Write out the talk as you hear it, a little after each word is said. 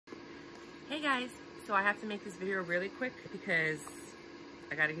Hey guys, so I have to make this video really quick because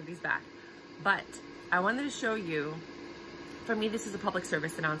I gotta give these back. But I wanted to show you, for me this is a public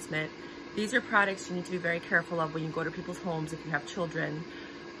service announcement. These are products you need to be very careful of when you go to people's homes if you have children.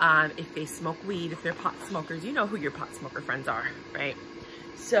 If they smoke weed, if they're pot smokers, you know who your pot smoker friends are, right?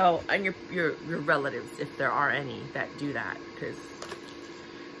 So, and your relatives, if there are any that do that, because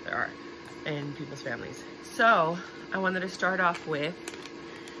there are in people's families. So I wanted to start off with,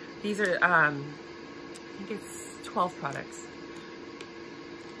 these are, I think it's 12 products.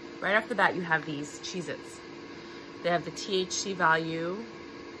 Right off the bat, you have these Cheez-Its. They have the THC value,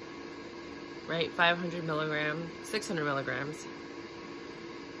 right? 500 milligrams, 600 milligrams.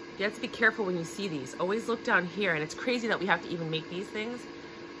 You have to be careful when you see these. Always look down here, and it's crazy that we have to even make these things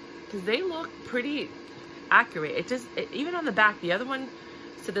because they look pretty accurate. Even on the back, the other one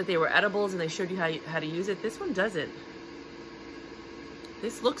said that they were edibles and they showed you how to use it. This one doesn't.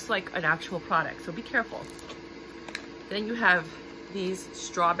 This looks like an actual product, so be careful. Then you have these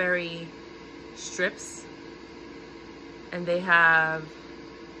strawberry strips, and they have,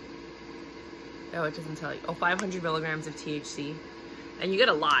 oh, it doesn't tell you. Oh, 500 milligrams of THC, and you get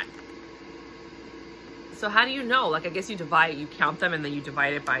a lot. So how do you know? Like, I guess you count them, and then you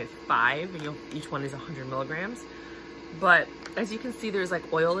divide it by 5, and each one is 100 milligrams. But as you can see, there's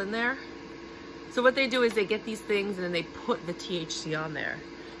like oil in there. So what they do is they get these things and then they put the THC on there,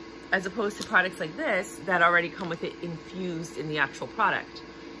 as opposed to products like this that already come with it infused in the actual product.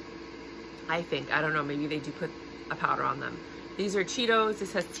 I think, I don't know, maybe they do put a powder on them. These are Cheetos.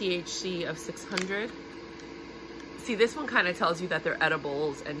 This has THC of 600. See, this one kind of tells you that they're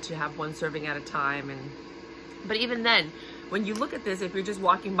edibles and to have one serving at a time. But even then, when you look at this, if you're just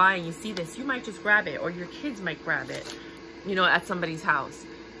walking by and you see this, you might just grab it, or your kids might grab it, you know, at somebody's house.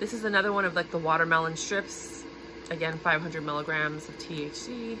 This is another one of like the watermelon strips. Again, 500 milligrams of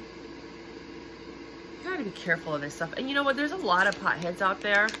THC. You gotta be careful of this stuff. And you know what? There's a lot of potheads out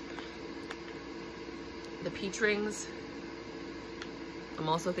there. The peach rings, I'm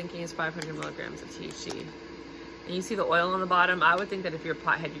also thinking is 500 milligrams of THC. And you see the oil on the bottom. I would think that if you're a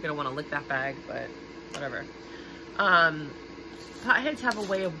pothead, you're gonna wanna lick that bag, but whatever. Potheads have a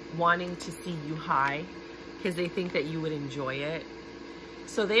way of wanting to see you high because they think that you would enjoy it.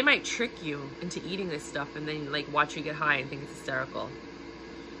 So they might trick you into eating this stuff and then like watch you get high and think it's hysterical.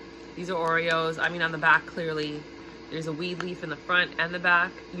 These are Oreos. I mean, on the back, clearly, there's a weed leaf in the front and the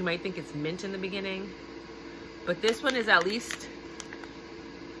back. You might think it's mint in the beginning, but this one is at least,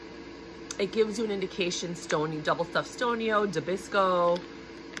 it gives you an indication, double stuffed Stonio, Dabisco,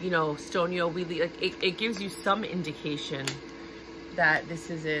 you know, Stonio, weed leaf. Like, it gives you some indication that this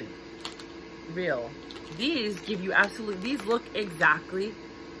isn't real. These give you these look exactly,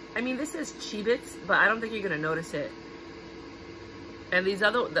 I mean, this is Cheez-Its, but I don't think you're gonna notice it. And the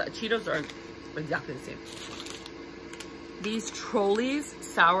Cheetos are exactly the same. These Trolleys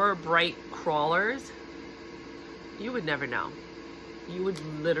Sour Bright Crawlers, you would never know. You would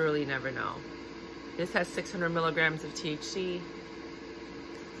literally never know. This has 600 milligrams of THC.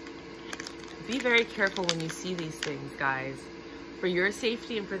 Be very careful when you see these things, guys. For your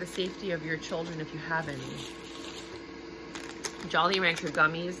safety and for the safety of your children if you have any. Jolly Rancher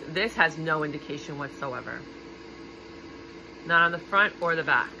gummies. This has no indication whatsoever. Not on the front or the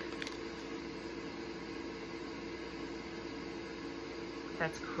back.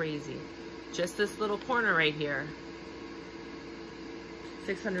 That's crazy. Just this little corner right here.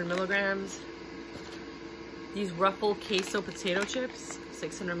 600 milligrams. These Ruffle Queso potato chips.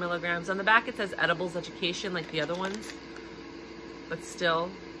 600 milligrams. On the back it says Edibles Education like the other ones. But still,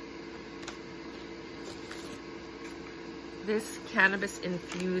 this cannabis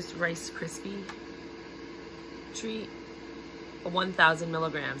infused Rice Krispie treat, 1,000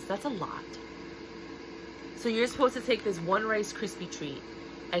 milligrams. That's a lot. So you're supposed to take this one Rice Krispie treat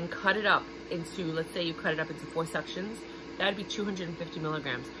and cut it up into, let's say you cut it up into 4 sections. That'd be 250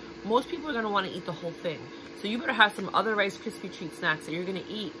 milligrams. Most people are gonna wanna eat the whole thing. So you better have some other Rice Krispie treat snacks that you're gonna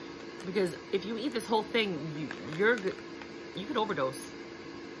eat, because if you eat this whole thing, you could overdose,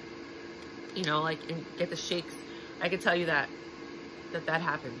 you know, like, and get the shakes. I can tell you that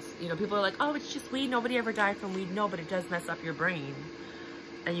happens. You know, people are like, oh, it's just weed. Nobody ever died from weed. No, but it does mess up your brain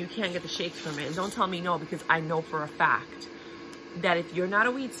and you can't get the shakes from it. And don't tell me no, because I know for a fact that if you're not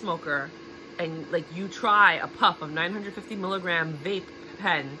a weed smoker and like you try a puff of 950 milligram vape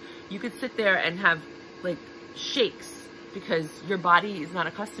pen, you could sit there and have like shakes because your body is not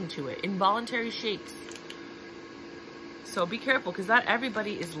accustomed to it. Involuntary shakes. So be careful, because not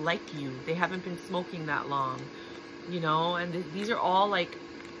everybody is like you. They haven't been smoking that long, you know, and these are all like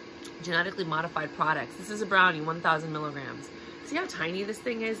genetically modified products. This is a brownie, 1,000 milligrams. See how tiny this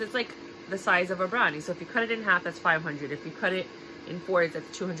thing is? It's like the size of a brownie. So if you cut it in half, that's 500. If you cut it in fours,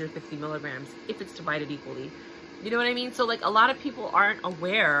 that's 250 milligrams, if it's divided equally. You know what I mean? So like a lot of people aren't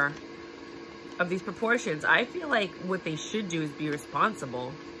aware of these proportions. I feel like what they should do is be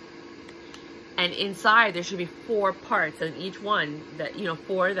responsible. And inside there should be 4 parts, and each one that, you know,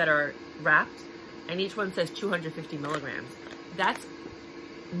 4 that are wrapped, and each one says 250 milligrams. That's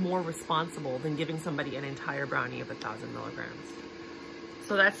more responsible than giving somebody an entire brownie of 1,000 milligrams.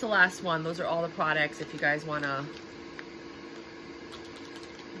 So that's the last one. Those are all the products if you guys want to.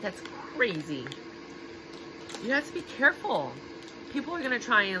 That's crazy. You have to be careful. People are going to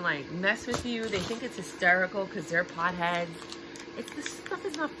try and like mess with you. They think it's hysterical because they're potheads. This stuff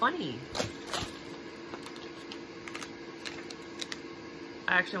is not funny.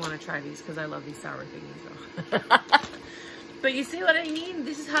 I actually want to try these because I love these sour thingies though. But you see what I mean?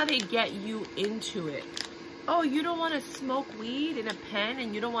 This is how they get you into it. Oh, you don't want to smoke weed in a pen,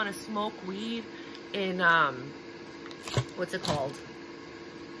 and you don't want to smoke weed in, what's it called?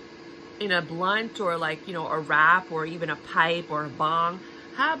 In a blunt, or like, you know, a wrap, or even a pipe or a bong.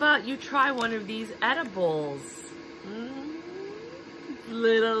 How about you try one of these edibles? A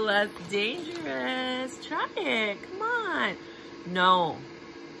little less dangerous. Try it. Come on. No.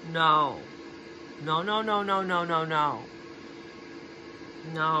 No. No, no, no, no, no, no, no.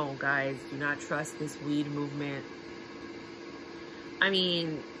 No, guys, do not trust this weed movement. I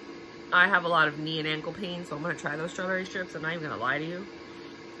mean, I have a lot of knee and ankle pain, so I'm going to try those strawberry strips. I'm not even going to lie to you.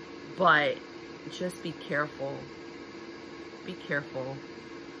 But just be careful. Be careful.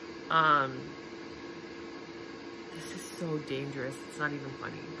 This is so dangerous. It's not even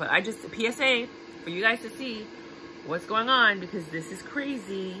funny. But I just, PSA, for you guys to see what's going on, because this is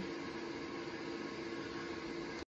crazy.